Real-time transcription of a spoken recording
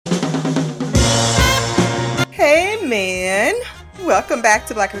welcome back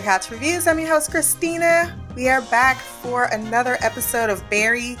to Black Couch Reviews. I'm your host, Christina. We are back for another episode of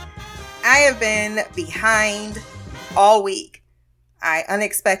Barry. I have been behind all week. I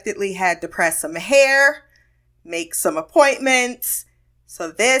unexpectedly had to press some hair, make some appointments.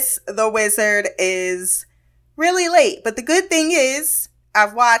 So The Wizard is really late. But the good thing is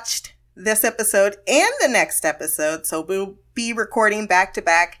I've watched this episode and the next episode. So we'll be recording back to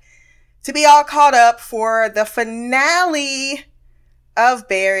back to be all caught up for the finale of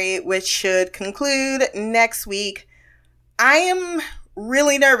Barry, which should conclude next week. I am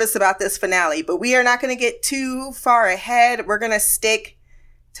really nervous about this finale, but we are not going to get too far ahead. We're going to stick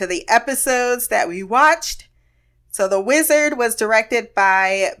to the episodes that we watched. So The Wizard was directed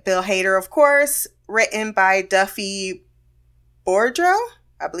by Bill Hader, of course, written by Duffy Boudreaux,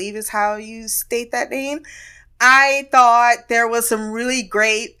 I believe is how you state that name. I thought there was some really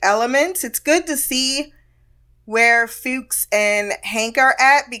great elements. It's good to see where Fuchs and Hank are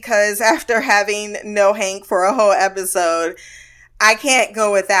at, because after having no Hank for a whole episode, I can't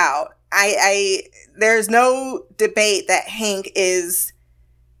go without. There's no debate that Hank is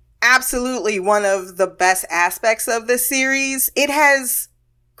absolutely one of the best aspects of this series. It has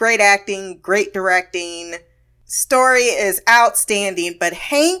great acting, great directing. Story is outstanding, but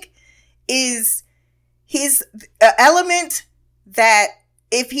Hank he's an element that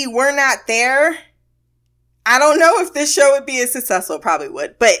if he were not there, I don't know if this show would be as successful. Probably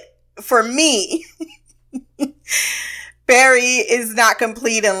would. But for me, Barry is not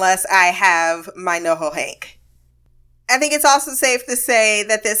complete unless I have my NoHo Hank. I think it's also safe to say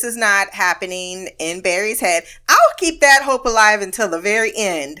that this is not happening in Barry's head. I'll keep that hope alive until the very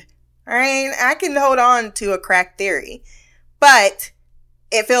end. All right? I can hold on to a cracked theory. But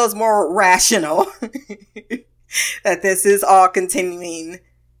it feels more rational that this is all continuing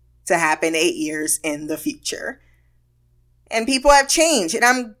to happen 8 years in the future. And people have changed. And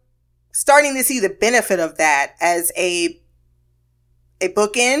I'm starting to see the benefit of that as a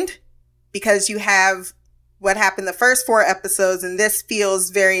bookend, because you have what happened the first 4 episodes, and this feels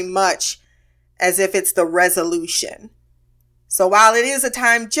very much as if it's the resolution. So while it is a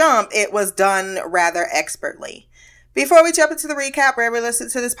time jump, it was done rather expertly. Before we jump into the recap, wherever you listen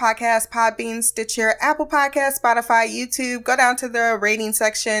to this podcast, Podbean, Stitcher, Apple Podcasts, Spotify, YouTube, go down to the rating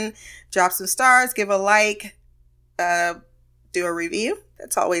section, drop some stars, give a like, do a review.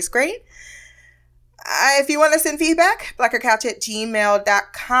 That's always great. If you want to send feedback,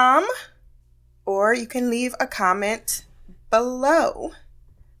 blackercouch@gmail.com, or you can leave a comment below.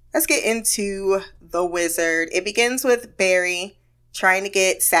 Let's get into The Wizard. It begins with Barry trying to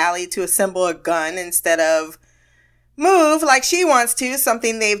get Sally to assemble a gun instead of move like she wants to,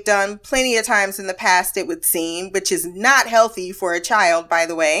 something they've done plenty of times in the past, it would seem, which is not healthy for a child, by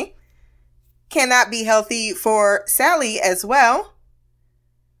the way. Cannot be healthy for Sally as well.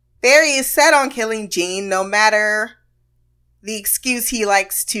 Barry is set on killing Jean, no matter the excuse he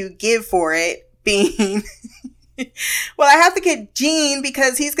likes to give for it being, well, I have to get Jean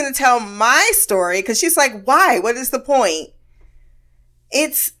because he's going to tell my story, because she's like, why? What is the point?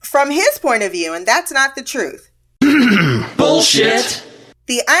 It's from his point of view, and that's not the truth. Bullshit.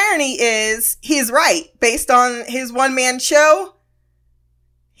 The irony is he's right. Based on his one-man show,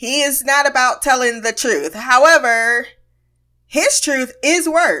 he is not about telling the truth. However, his truth is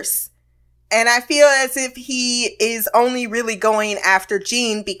worse. And I feel as if he is only really going after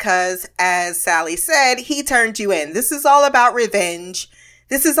Jean because, as Sally said, he turned you in. This is all about revenge.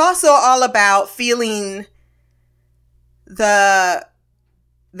 This is also all about feeling that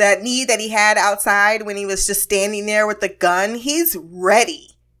need that he had outside when he was just standing there with the gun. He's ready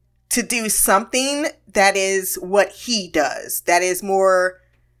to do something that is what he does, that is more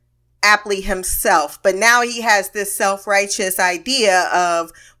aptly himself. But now he has this self-righteous idea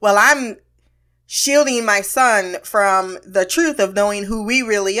of, well, I'm shielding my son from the truth of knowing who we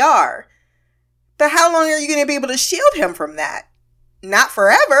really are. But how long are you going to be able to shield him from that? Not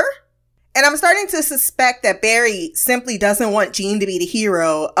forever. And I'm starting to suspect that Barry simply doesn't want Jean to be the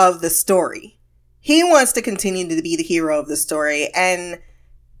hero of the story. He wants to continue to be the hero of the story. And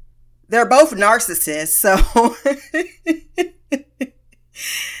they're both narcissists, so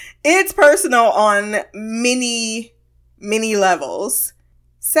it's personal on many, many levels.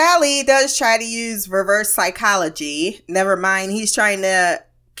 Sally does try to use reverse psychology. Never mind, he's trying to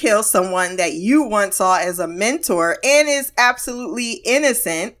kill someone that you once saw as a mentor and is absolutely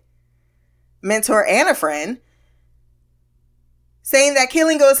innocent. Mentor and a friend, saying that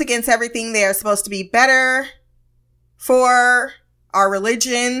killing goes against everything. They are supposed to be better for our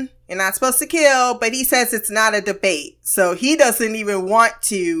religion. You're not supposed to kill, but he says it's not a debate. So he doesn't even want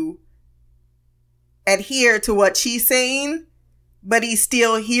to adhere to what she's saying but he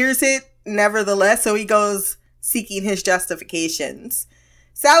still hears it nevertheless, so he goes seeking his justifications.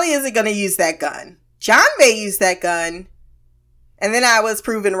 Sally isn't going to use that gun. John may use that gun, and then I was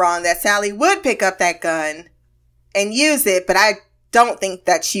proven wrong that Sally would pick up that gun and use it, but I don't think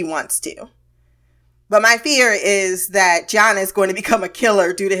that she wants to. But my fear is that John is going to become a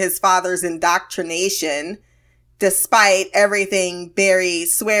killer due to his father's indoctrination, despite everything Barry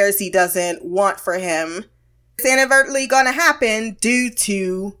swears he doesn't want for him. It's inadvertently going to happen due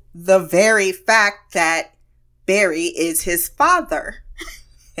to the very fact that Barry is his father.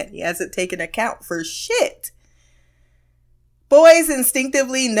 And he hasn't taken account for shit. Boys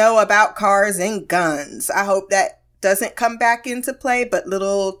instinctively know about cars and guns. I hope that doesn't come back into play, but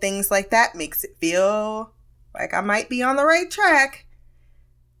little things like that makes it feel like I might be on the right track.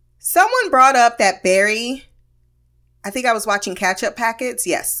 Someone brought up that Barry, I think I was watching Catch Up Packets,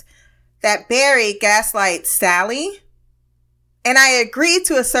 yes, that Barry gaslights Sally, and I agree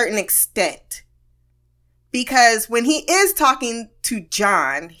to a certain extent. Because when he is talking to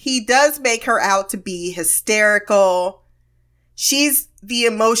John, he does make her out to be hysterical. She's the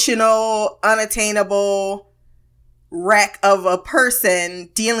emotional, unattainable wreck of a person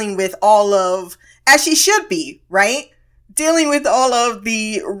dealing with all of, as she should be, right? Dealing with all of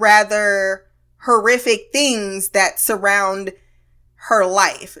the rather horrific things that surround her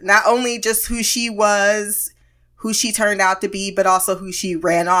life. Not only just who she was, who she turned out to be, but also who she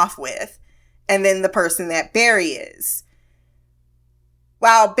ran off with. And then the person that Barry is.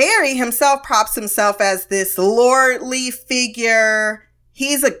 While Barry himself props himself as this lordly figure,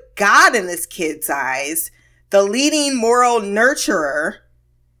 he's a god in this kid's eyes, the leading moral nurturer.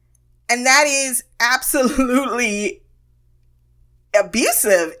 And that is absolutely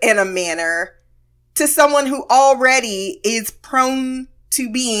abusive in a manner to someone who already is prone to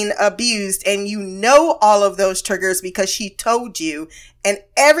being abused, and you know all of those triggers because she told you. And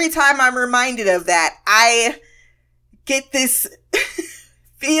every time I'm reminded of that, I get this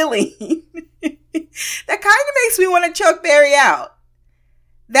feeling that kind of makes me want to choke Barry out.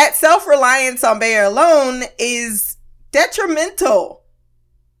 That self-reliance on Barry alone is detrimental.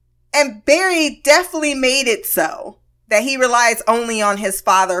 And Barry definitely made it so that he relies only on his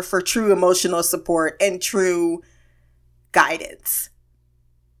father for true emotional support and true guidance.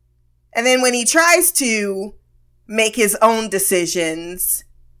 And then when he tries to make his own decisions,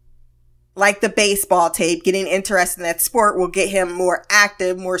 like the baseball tape, getting interested in that sport will get him more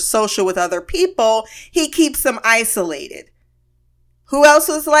active, more social with other people, he keeps them isolated. Who else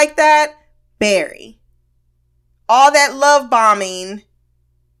was like that? Barry. All that love bombing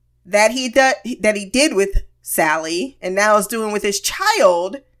that he did with Sally and now is doing with his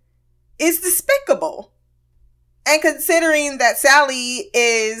child is despicable. And considering that Sally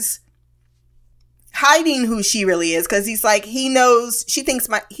is hiding who she really is, because he's like, he thinks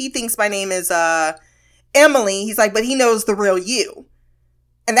my name is Emily. He's like, but he knows the real you.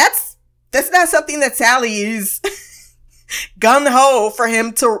 And that's not something that Sally is gung-ho for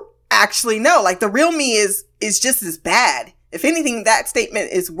him to actually know. Like, the real me is just as bad. If anything, that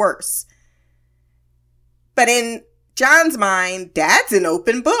statement is worse. But in John's mind, Dad's an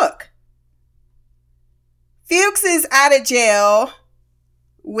open book. Fuchs is out of jail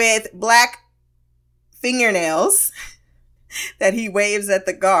with black fingernails that he waves at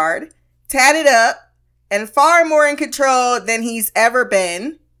the guard, tatted up, and far more in control than he's ever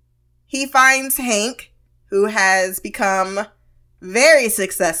been. He finds Hank, who has become very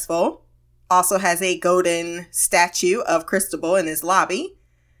successful, also has a golden statue of Cristobal in his lobby.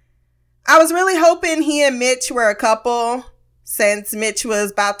 I was really hoping he and Mitch were a couple, since Mitch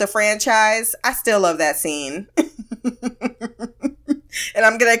was about to franchise. I still love that scene. And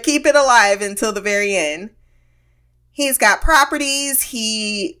I'm going to keep it alive until the very end. He's got properties.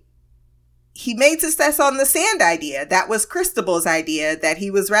 He made success on the sand idea. That was Cristobal's idea that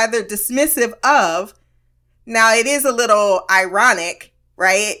he was rather dismissive of. Now, it is a little ironic,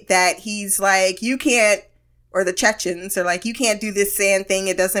 right? That he's like, you can't, or the Chechens are like, you can't do this sand thing.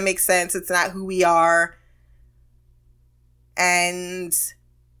 It doesn't make sense. It's not who we are. And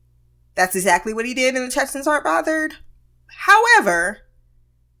that's exactly what he did, and the Chechens aren't bothered. However,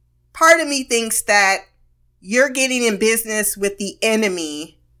 part of me thinks that you're getting in business with the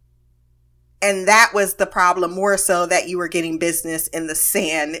enemy, and that was the problem, more so that you were getting business in the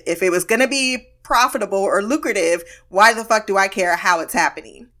sand. If it was going to be profitable or lucrative, why the fuck do I care how it's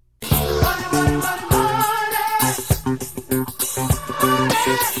happening?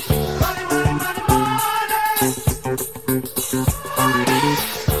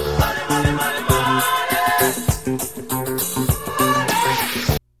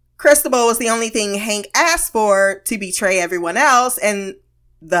 Cristobal was the only thing Hank asked for to betray everyone else, and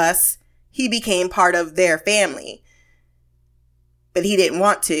thus he became part of their family. But he didn't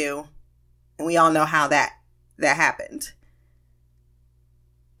want to, and we all know how that happened.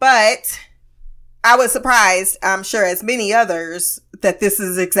 But I was surprised, I'm sure as many others, that this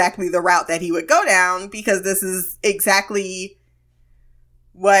is exactly the route that he would go down, because this is exactly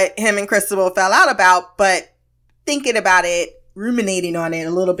what him and Cristobal fell out about. But thinking about it, ruminating on it a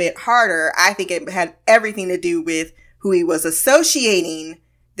little bit harder, I think it had everything to do with who he was associating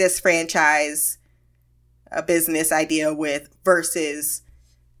this franchise, a business idea with, versus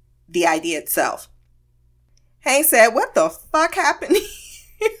the idea itself. Hank said, "What the fuck happened?"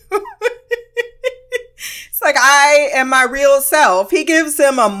 It's like, I am my real self. He gives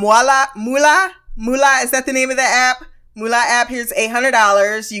him a Moolah, is that the name of the app? Moolah app, here's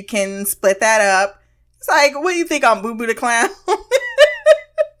 $800. You can split that up. It's like, what do you think I'm Boo Boo the Clown?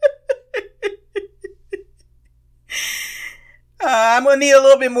 I'm going to need a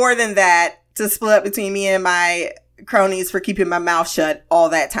little bit more than that to split up between me and my cronies for keeping my mouth shut all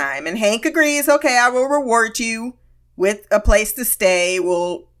that time. And Hank agrees, okay, I will reward you with a place to stay.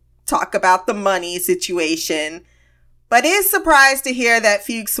 We'll talk about the money situation. But is surprised to hear that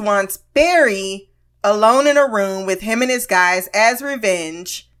Fuchs wants Barry alone in a room with him and his guys as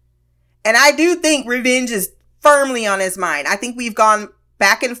revenge. And I do think revenge is firmly on his mind. I think we've gone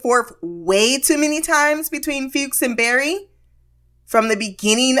back and forth way too many times between Fuchs and Barry from the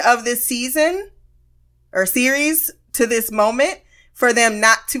beginning of this season or series to this moment for them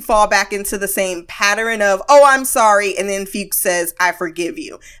not to fall back into the same pattern of, oh, I'm sorry. And then Fuchs says, I forgive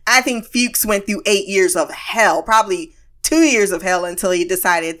you. I think Fuchs went through 8 years of hell, probably 2 years of hell, until he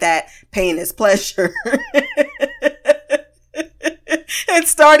decided that pain is pleasure. And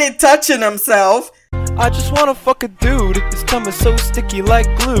started touching himself. I just wanna fuck a dude. His tongue is so sticky like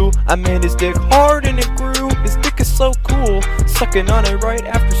glue. I made his dick hard and it grew. His dick is so cool. Sucking on it right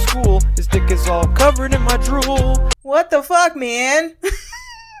after school. His dick is all covered in my drool. What the fuck, man?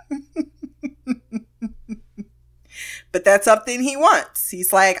 But that's something he wants.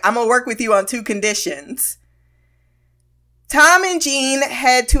 He's like, I'm gonna work with you on 2 conditions. Tom and Jean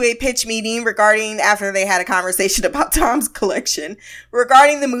head to a pitch meeting after they had a conversation about Tom's collection,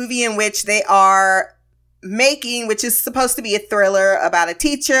 regarding the movie in which they are making, which is supposed to be a thriller about a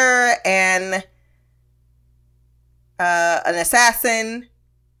teacher and an assassin.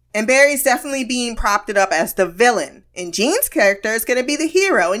 And Barry's definitely being propped up as the villain. And Jean's character is going to be the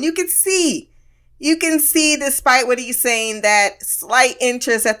hero. And you can see, despite what he's saying, that slight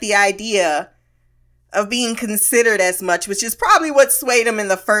interest at the idea of being considered as much, which is probably what swayed him in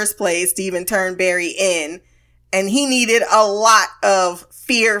the first place to even turn Barry in. And he needed a lot of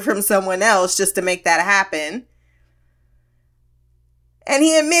fear from someone else just to make that happen. And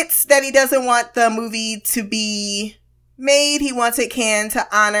he admits that he doesn't want the movie to be made. He wants it canned to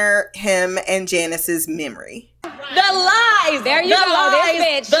honor him and Janice's memory. The lies! There you go,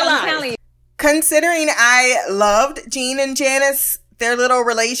 this bitch. I'm telling you. Considering I loved Jean and Janice, their little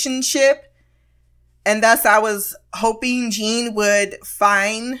relationship, and thus I was hoping Jean would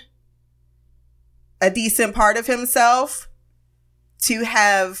find a decent part of himself, to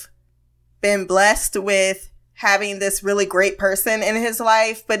have been blessed with having this really great person in his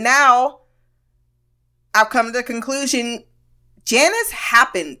life. But now I've come to the conclusion, Janice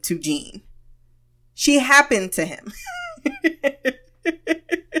happened to Jean. She happened to him.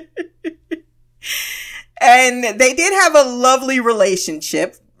 And they did have a lovely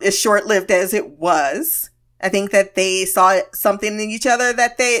relationship, as short-lived as it was. I think that they saw something in each other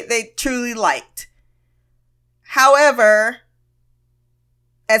that they truly liked. However,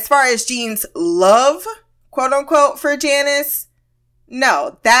 as far as Jean's love, quote unquote, for Janice,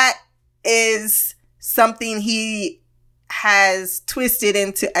 no, that is something he has twisted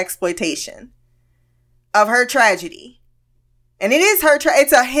into exploitation of her tragedy. And it is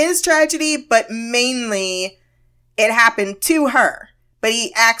his tragedy, but mainly it happened to her. But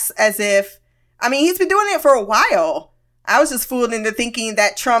he acts as if, he's been doing it for a while. I was just fooled into thinking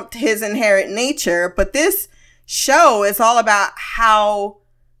that trumped his inherent nature. But this show is all about how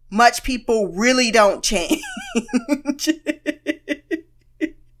much people really don't change.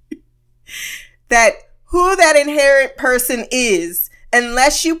 That who that inherent person is,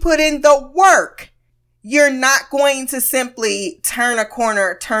 unless you put in the work, you're not going to simply turn a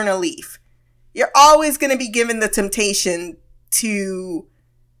corner, turn a leaf. You're always going to be given the temptation to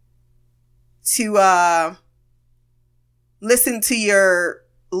listen to your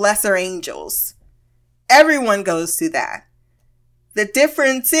lesser angels. Everyone goes through that. The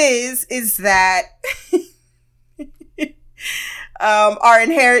difference is that our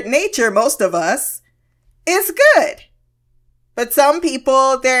inherent nature, most of us, is good. But some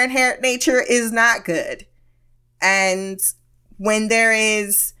people, their inherent nature is not good. And when there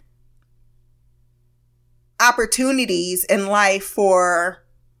is opportunities in life for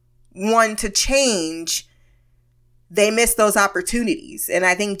one to change, they miss those opportunities. And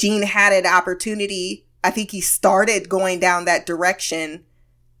I think Gene had an opportunity. I think he started going down that direction,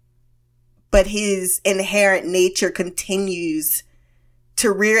 but his inherent nature continues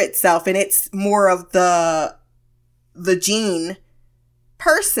to rear itself, and it's more of the Gene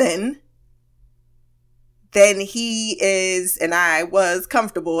person than he is and I was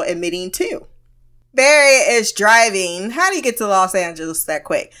comfortable admitting to. Barry is driving. How do you get to Los Angeles that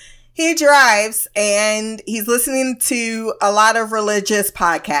quick? He drives and he's listening to a lot of religious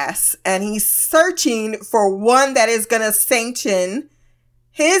podcasts, and he's searching for one that is going to sanction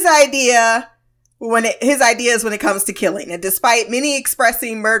his ideas when it comes to killing. And despite many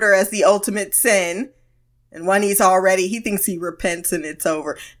expressing murder as the ultimate sin, and when he thinks he repents and it's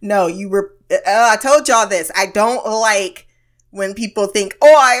over. No, I told y'all this. I don't like when people think,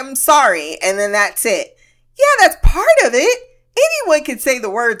 oh, I am sorry, and then that's it. Yeah, that's part of it. Anyone can say the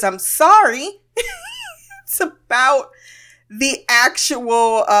words, I'm sorry. It's about the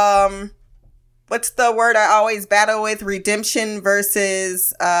actual, what's the word I always battle with? Redemption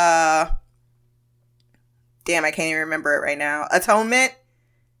versus, damn, I can't even remember it right now. Atonement.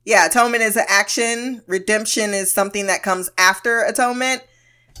 Yeah, atonement is an action. Redemption is something that comes after atonement.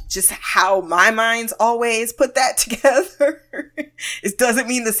 Just how my mind's always put that together. It doesn't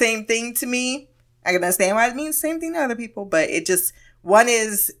mean the same thing to me. I can understand why it means the same thing to other people, but one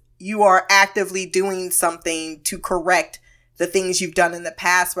is you are actively doing something to correct the things you've done in the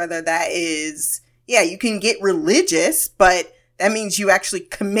past, whether that is, you can get religious, but that means you actually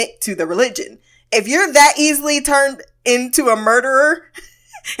commit to the religion. If you're that easily turned into a murderer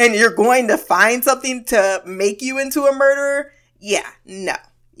and you're going to find something to make you into a murderer, no.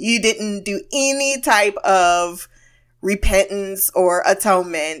 You didn't do any type of repentance or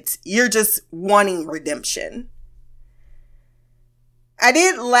atonement. You're just wanting redemption. I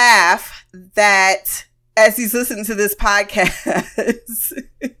did laugh that as he's listening to this podcast,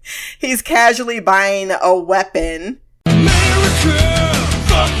 he's casually buying a weapon. America,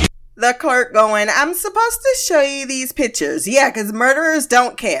 the clerk going, I'm supposed to show you these pictures. Yeah, because murderers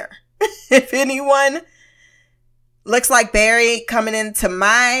don't care. If anyone looks like Barry coming into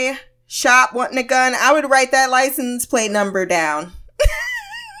my shop wanting a gun, I would write that license plate number down.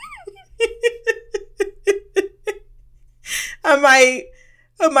 I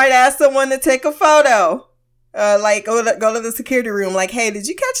might ask someone to take a photo. Like go to the security room. Like, hey, did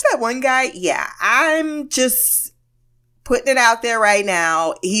you catch that one guy? Yeah, I'm just putting it out there right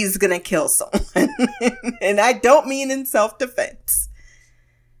now. He's gonna kill someone. And I don't mean in self-defense.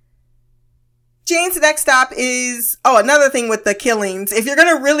 Jane's next stop is, another thing with the killings. If you're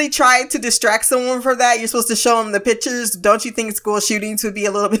going to really try to distract someone for that, you're supposed to show them the pictures. Don't you think school shootings would be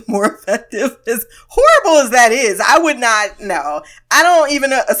a little bit more effective? As horrible as that is, I would not, no. I don't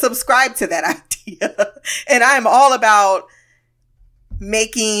even subscribe to that idea. And I'm all about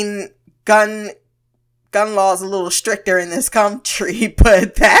making gun laws a little stricter in this country,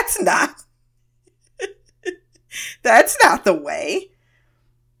 but that's not the way.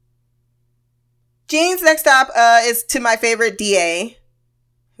 Gene's next stop is to my favorite DA,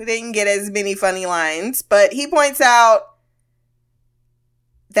 who didn't get as many funny lines, but he points out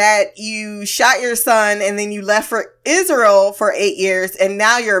that you shot your son and then you left for Israel for 8 years and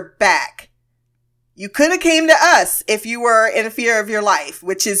now you're back. You could have came to us if you were in fear of your life,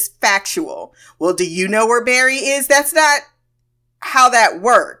 which is factual. Well, do you know where Barry is? That's not how that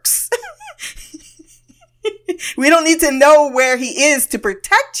works. We don't need to know where he is to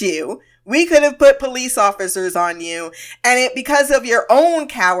protect you. We could have put police officers on you, and because of your own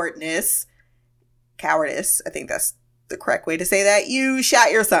cowardice, I think that's the correct way to say that, you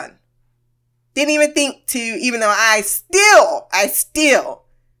shot your son. Didn't even think to, even though I still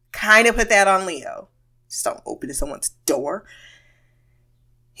kind of put that on Leo. Just don't open someone's door.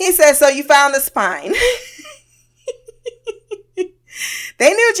 He says, so you found the spine.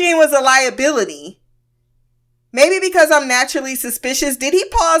 They knew Gene was a liability. Maybe because I'm naturally suspicious. Did he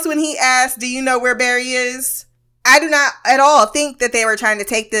pause when he asked, do you know where Barry is? I do not at all think that they were trying to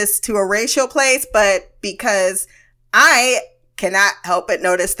take this to a racial place, but because I cannot help but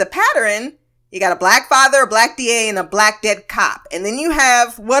notice the pattern. You got a black father, a black DA, and a black dead cop. And then you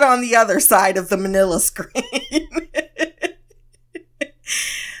have what on the other side of the manila screen?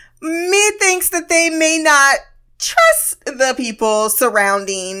 Me thinks that they may not trust the people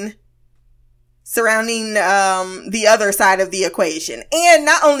surrounding surrounding the other side of the equation. And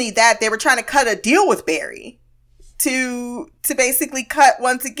not only that, they were trying to cut a deal with Barry to basically cut,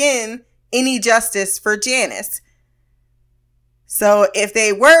 once again, any justice for Janice. So if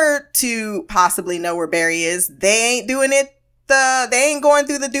they were to possibly know where Barry is, they ain't doing it. They ain't going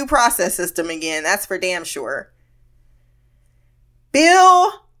through the due process system again. That's for damn sure.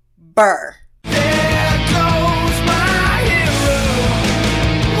 Bill Burr. There goes my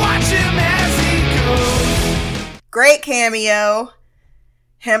hero. Watch him as he goes. Great cameo.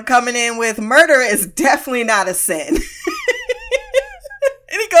 Him coming in with murder is definitely not a sin. And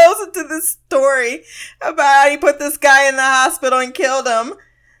he goes into this story about how he put this guy in the hospital and killed him.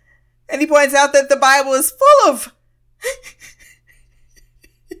 And he points out that the Bible is full of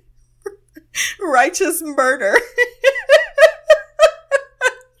righteous murder.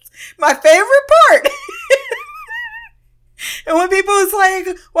 My favorite part. And when people was like,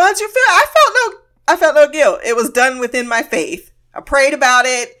 why don't you feel? I felt no guilt. It was done within my faith. I prayed about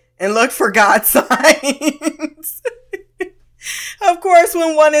it and looked for God's signs. Of course,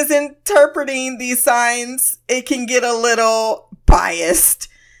 when one is interpreting these signs, it can get a little biased.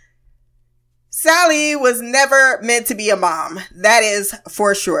 Sally was never meant to be a mom. That is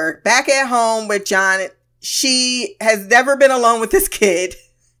for sure. Back at home with John, she has never been alone with this kid.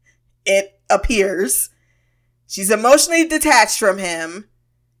 It appears. She's emotionally detached from him.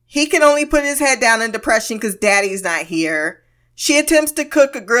 He can only put his head down in depression because daddy's not here. She attempts to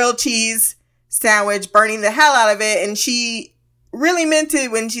cook a grilled cheese sandwich, burning the hell out of it, and she really meant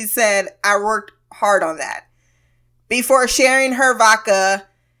it when she said, I worked hard on that, before sharing her vodka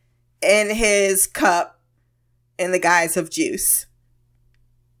in his cup in the guise of juice.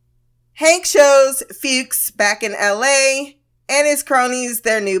 Hank shows Fuchs back in LA and his cronies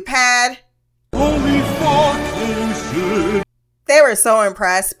their new pad. Only fucking shit. They were so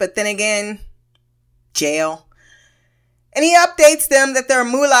impressed, but then again, jail. And he updates them that their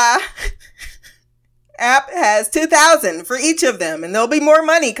Moolah app has $2,000 for each of them, and there'll be more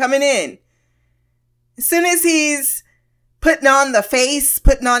money coming in. As soon as he's putting on the face,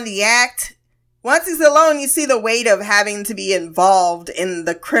 putting on the act, once he's alone, you see the weight of having to be involved in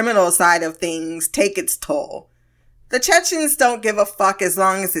the criminal side of things take its toll. The Chechens don't give a fuck as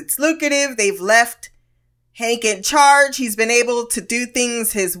long as it's lucrative. They've left Hank in charge. He's been able to do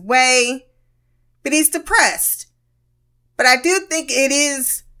things his way, but he's depressed. But I do think it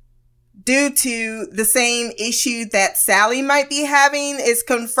is due to the same issue that Sally might be having, is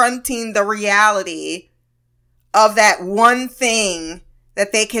confronting the reality of that one thing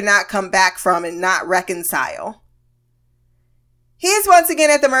that they cannot come back from and not reconcile. He is once again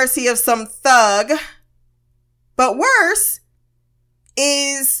at the mercy of some thug, but worse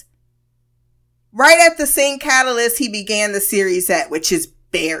is right at the same catalyst he began the series at, which is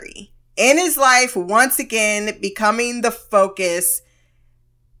Barry. In his life, once again, becoming the focus,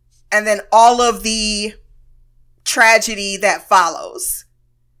 and then all of the tragedy that follows.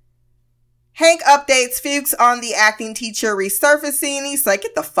 Hank updates Fuchs on the acting teacher resurfacing. He's like,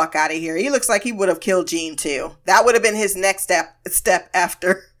 get the fuck out of here. He looks like he would have killed Gene too. That would have been his next step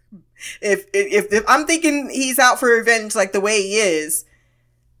after. If I'm thinking he's out for revenge like the way he is,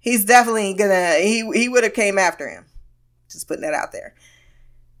 he's definitely gonna, he would have came after him. Just putting that out there.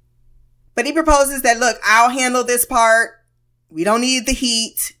 But he proposes that, look, I'll handle this part. We don't need the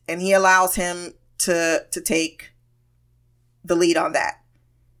heat. And he allows him to take the lead on that.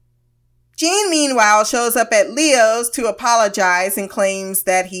 Gene, meanwhile, shows up at Leo's to apologize and claims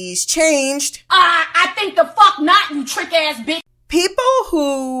that he's changed. I think the fuck not, you trick ass bitch. People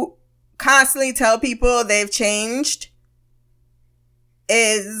who constantly tell people they've changed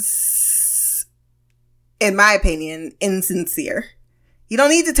is, in my opinion, insincere. You don't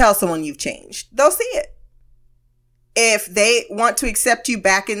need to tell someone you've changed. They'll see it. If they want to accept you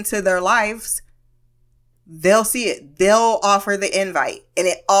back into their lives, they'll see it. They'll offer the invite. And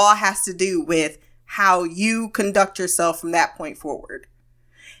it all has to do with how you conduct yourself from that point forward.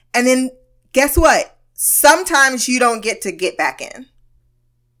 And then guess what? Sometimes you don't get to get back in.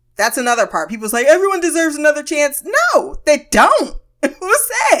 That's another part. People's like, everyone deserves another chance. No, they don't. Who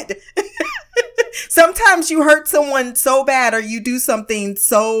said? Sometimes you hurt someone so bad or you do something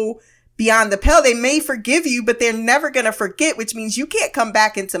so beyond the pale, they may forgive you, but they're never going to forget, which means you can't come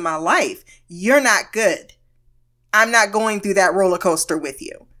back into my life. You're not good. I'm not going through that roller coaster with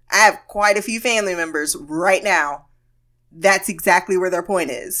you. I have quite a few family members right now. That's exactly where their point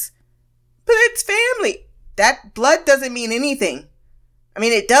is. But it's family. That blood doesn't mean anything. I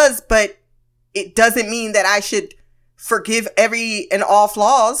mean, it does, but it doesn't mean that I should forgive every and all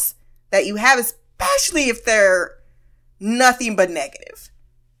flaws that you have, especially if they're nothing but negative.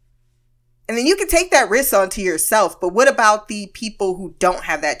 And then you can take that risk onto yourself. But what about the people who don't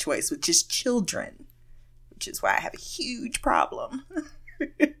have that choice, which is children? Which is why I have a huge problem.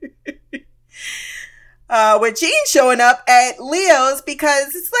 With Gene showing up at Leo's,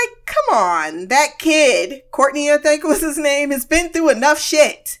 because it's like, come on, that kid, Courtney, I think was his name, has been through enough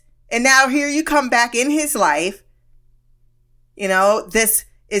shit. And now here you come back in his life. You know, this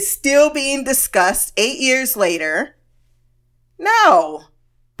is still being discussed 8 years later. No.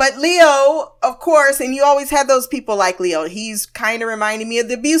 But Leo, of course, and you always have those people like Leo. He's kind of reminding me of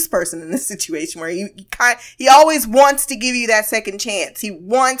the abuse person in this situation, where he always wants to give you that second chance. He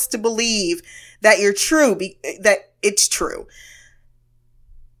wants to believe that you're true, that it's true.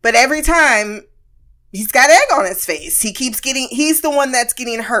 But every time, he's got egg on his face. He's the one that's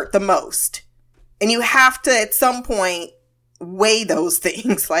getting hurt the most. And you have to, at some point, weigh those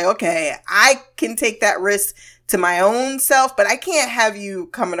things. Like, okay, I can take that risk to my own self, but I can't have you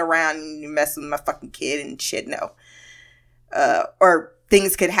coming around and messing with my fucking kid and shit, no. Or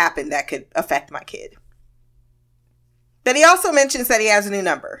things could happen that could affect my kid. But he also mentions that he has a new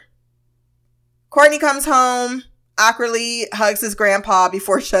number. Courtney comes home, awkwardly hugs his grandpa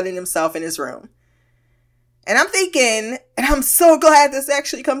before shutting himself in his room. And I'm thinking, and I'm so glad this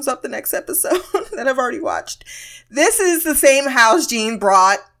actually comes up the next episode that I've already watched. This is the same house Gene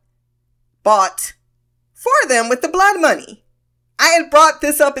bought for them with the blood money. I had brought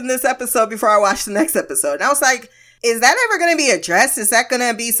this up in this episode before I watched the next episode. And I was like, is that ever going to be addressed? Is that going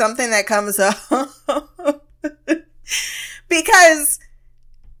to be something that comes up? Because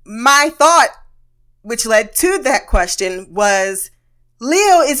my thought, which led to that question, was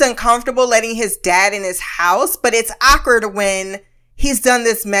Leo is uncomfortable letting his dad in his house, but it's awkward when he's done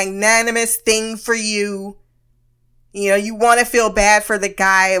this magnanimous thing for you. You know, you want to feel bad for the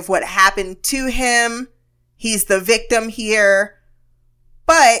guy of what happened to him. He's the victim here.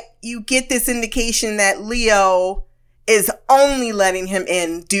 But you get this indication that Leo is only letting him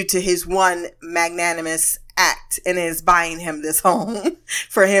in due to his one magnanimous act and is buying him this home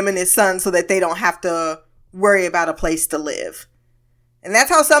for him and his son so that they don't have to worry about a place to live. And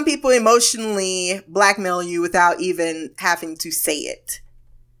that's how some people emotionally blackmail you without even having to say it.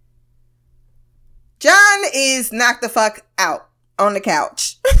 John is knocked the fuck out on the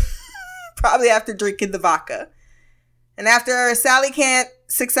couch. Probably after drinking the vodka. And after Sally can't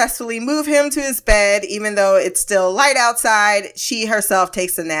successfully move him to his bed, even though it's still light outside, she herself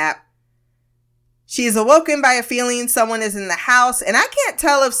takes a nap. She is awoken by a feeling someone is in the house, and I can't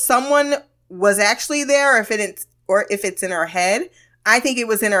tell if someone was actually there or if it's in her head. I think it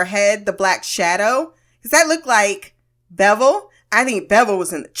was in her head, the black shadow. Does that look like Bevel? I think Bevel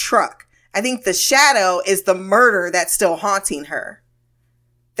was in the truck. I think the shadow is the murder that's still haunting her.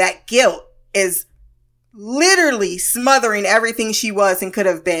 That guilt is literally smothering everything she was and could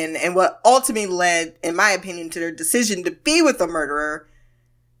have been, and what ultimately led, in my opinion, to her decision to be with a murderer,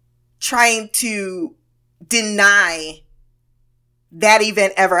 trying to deny that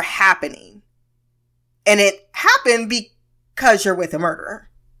event ever happening. And it happened because you're with a murderer.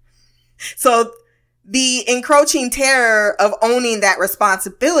 So the encroaching terror of owning that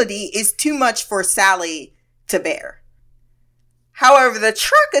responsibility is too much for Sally to bear. However, the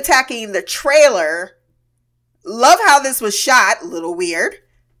truck attacking the trailer, love how this was shot, a little weird.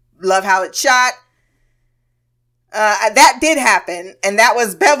 Love how it's shot. That did happen, and that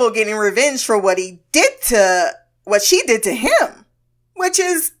was Bevel getting revenge for what she did to him, which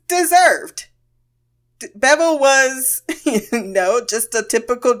is deserved. Bevel was, just a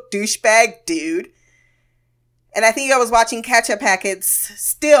typical douchebag dude. And I think I was watching Catch Up Packets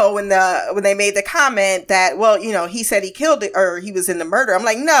still when they made the comment that, well, he said he killed it or he was in the murder. I'm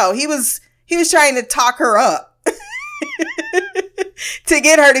like, no, he was trying to talk her up to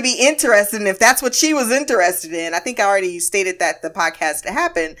get her to be interested. And if that's what she was interested in, I think I already stated that the podcast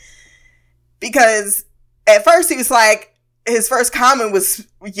happened, because at first he was like, his first comment was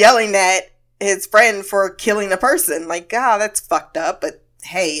yelling at his friend for killing a person. Like, that's fucked up. But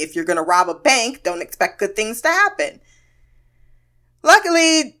hey, if you're going to rob a bank, don't expect good things to happen.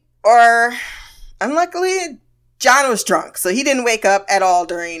 Luckily, or unluckily, John was drunk, so he didn't wake up at all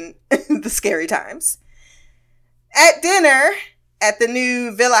during the scary times. At dinner at the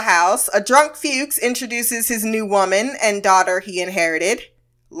new villa house, a drunk Fuchs introduces his new woman and daughter he inherited.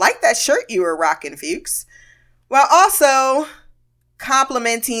 Like that shirt you were rocking, Fuchs. While also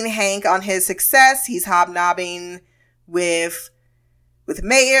complimenting Hank on his success. He's hobnobbing with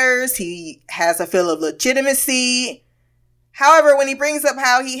mayors. He has a feel of legitimacy. However, when he brings up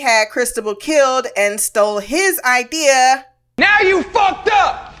how he had Christabel killed and stole his idea... Now you fucked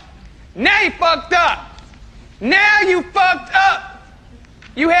up! Now you fucked up! Now you fucked up!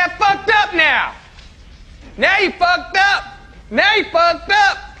 You have fucked up now. Now you fucked up. Now you fucked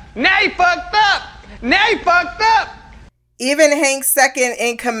up. Now you fucked up. Now you fucked up. Even Hank's second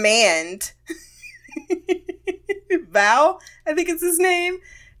in command, Val, I think it's his name,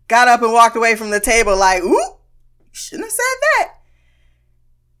 got up and walked away from the table like, ooh, shouldn't have said that.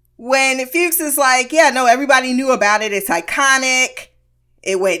 When Fuchs is like, yeah, no, everybody knew about it. It's iconic.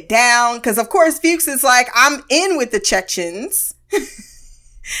 It went down. Because, of course, Fuchs is like, I'm in with the Chechens.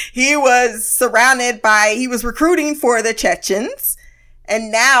 He was he was recruiting for the Chechens.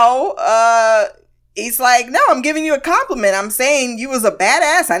 And now, he's like, no, I'm giving you a compliment. I'm saying you was a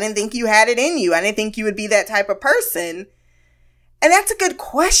badass. I didn't think you had it in you. I didn't think you would be that type of person. And that's a good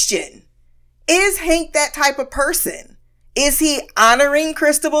question. Is Hank that type of person? Is he honoring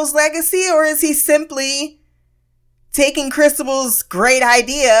Christabel's legacy, or is he simply taking Christabel's great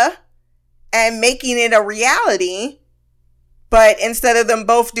idea and making it a reality? But instead of them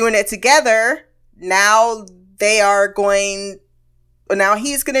both doing it together, now he's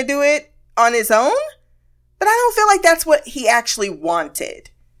going to do it on his own? But I don't feel like that's what he actually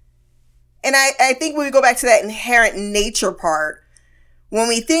wanted. And I think when we go back to that inherent nature part, when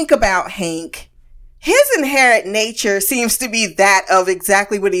we think about Hank, his inherent nature seems to be that of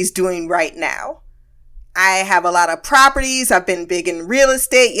exactly what he's doing right now. I have a lot of properties. I've been big in real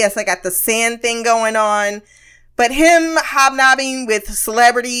estate. Yes, I got the sand thing going on. But him hobnobbing with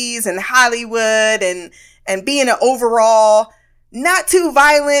celebrities and Hollywood and being an overall not too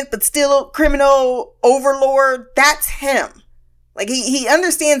violent, but still criminal overlord, that's him. Like, he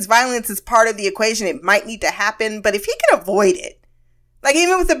understands violence is part of the equation. It might need to happen, but if he can avoid it, like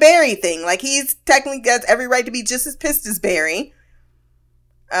even with the Barry thing, like he's technically got every right to be just as pissed as Barry.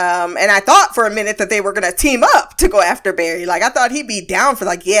 And I thought for a minute that they were going to team up to go after Barry. Like, I thought he'd be down for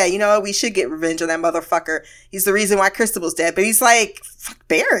like, yeah, you know what? We should get revenge on that motherfucker. He's the reason why Christabel's dead. But he's like, fuck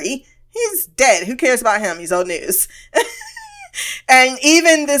Barry. He's dead. Who cares about him? He's old news. And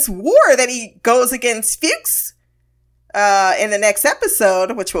even this war that he goes against Fuchs, in the next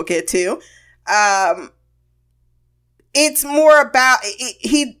episode, which we'll get to, it's more about,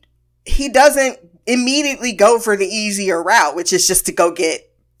 he doesn't immediately go for the easier route, which is just to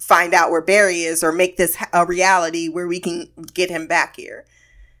find out where Barry is or make this a reality where we can get him back here.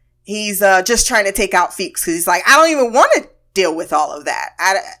 He's just trying to take out Fuchs because he's like, I don't even want to deal with all of that.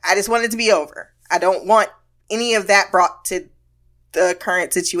 I just want it to be over. I don't want any of that brought to the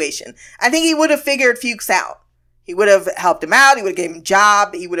current situation. I think he would have figured Fuchs out. He would have helped him out. He would have gave him a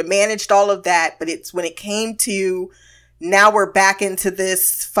job. He would have managed all of that. But it's when it came to now we're back into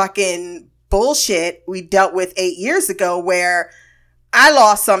this fucking bullshit we dealt with 8 years ago where I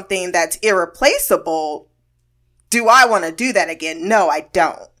lost something that's irreplaceable. Do I want to do that again? No, I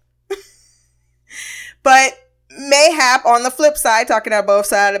don't. But mayhap on the flip side, talking out both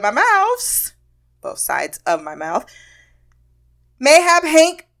sides of my mouth, mayhap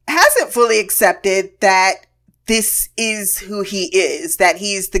Hank hasn't fully accepted that this is who he is, that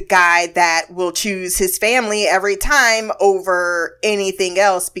he's the guy that will choose his family every time over anything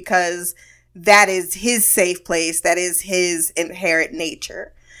else because that is his safe place. That is his inherent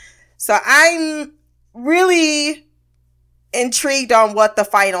nature. So I'm really intrigued on what the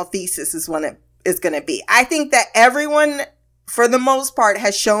final thesis is going to be. I think that everyone, for the most part,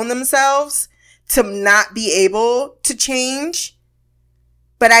 has shown themselves to not be able to change.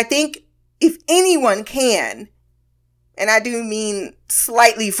 But I think if anyone can, and I do mean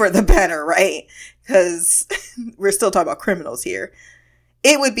slightly for the better, right? Because we're still talking about criminals here.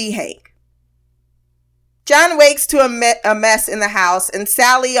 It would be Hank. John wakes to a mess in the house and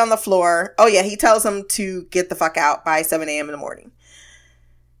Sally on the floor. Oh yeah, he tells him to get the fuck out by 7 a.m. in the morning.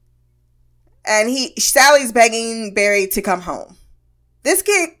 And Sally's begging Barry to come home. This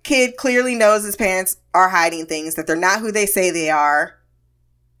kid clearly knows his parents are hiding things, that they're not who they say they are.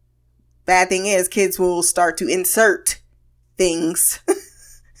 Bad thing is, kids will start to insert things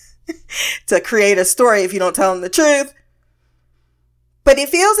to create a story if you don't tell them the truth. But it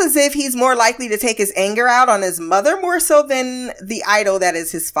feels as if he's more likely to take his anger out on his mother more so than the idol that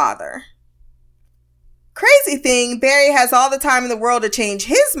is his father. Crazy thing, Barry has all the time in the world to change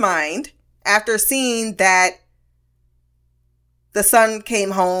his mind after seeing that the son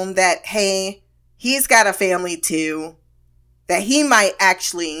came home, that, hey, he's got a family too, that he might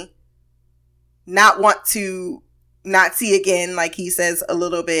actually not want to not see again, like he says a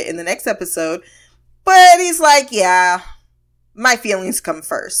little bit in the next episode. But he's like, yeah, my feelings come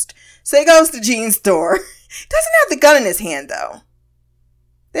first. So he goes to Gene's door. Doesn't have the gun in his hand, though.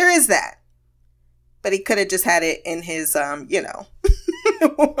 There is that. But he could have just had it in his,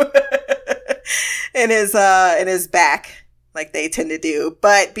 in his back like they tend to do.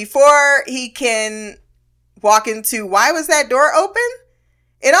 But before he can walk into why was that door open,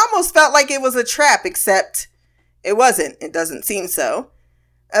 it almost felt like it was a trap, except it wasn't. It doesn't seem so.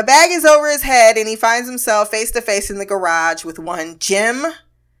 A bag is over his head and he finds himself face to face in the garage with one Jim.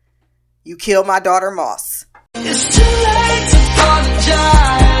 You killed my daughter, Moss. It's too late to apologize.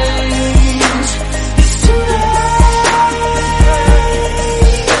 It's too late.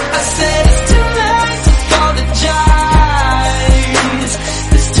 I said it's too late to apologize.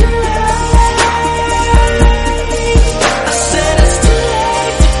 It's too late. I said it's too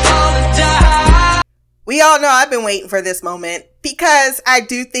late to apologize. We all know I've been waiting for this moment because I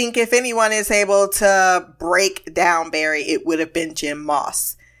do think if anyone is able to break down Barry, it would have been Jim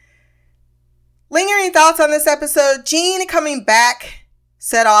Moss. Lingering thoughts on this episode. Gene coming back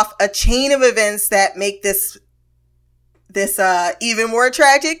set off a chain of events that make this even more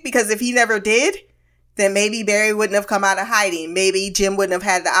tragic, because if he never did, then maybe Barry wouldn't have come out of hiding. Maybe Jim wouldn't have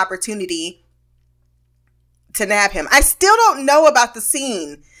had the opportunity to nab him. I still don't know about the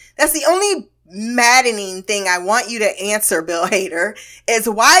scene. That's the only maddening thing I want you to answer, Bill Hader, is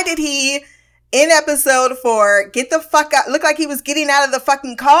why did he, in episode 4, get the fuck out, look like he was getting out of the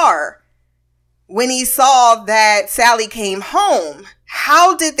fucking car when he saw that Sally came home?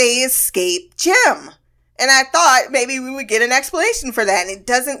 How did they escape Jim? And I thought maybe we would get an explanation for that, and it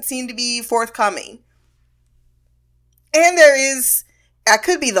doesn't seem to be forthcoming. And that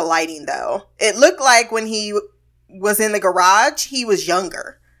could be the lighting though. It looked like when he was in the garage, he was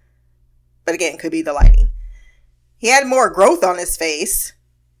younger. But again, could be the lighting. He had more growth on his face.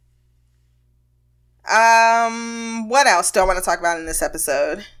 What else do I want to talk about in this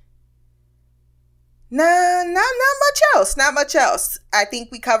episode? Nah, not much else. Not much else. I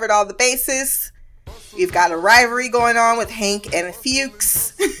think we covered all the bases. We've got a rivalry going on with Hank and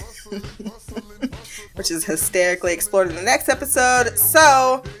Fuchs, which is hysterically explored in the next episode.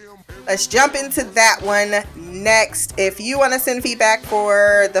 So let's jump into that one next. If you want to send feedback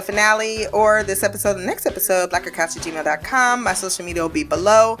for the finale or this episode and the next episode, blackercouch@gmail.com. My social media will be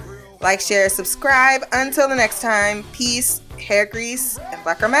below. Like, share, subscribe. Until the next time, peace, hair grease, and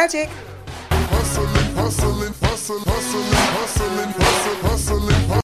Blacker magic. Hustling, hustling, hustling, hustling, hustling, hustling, hustling.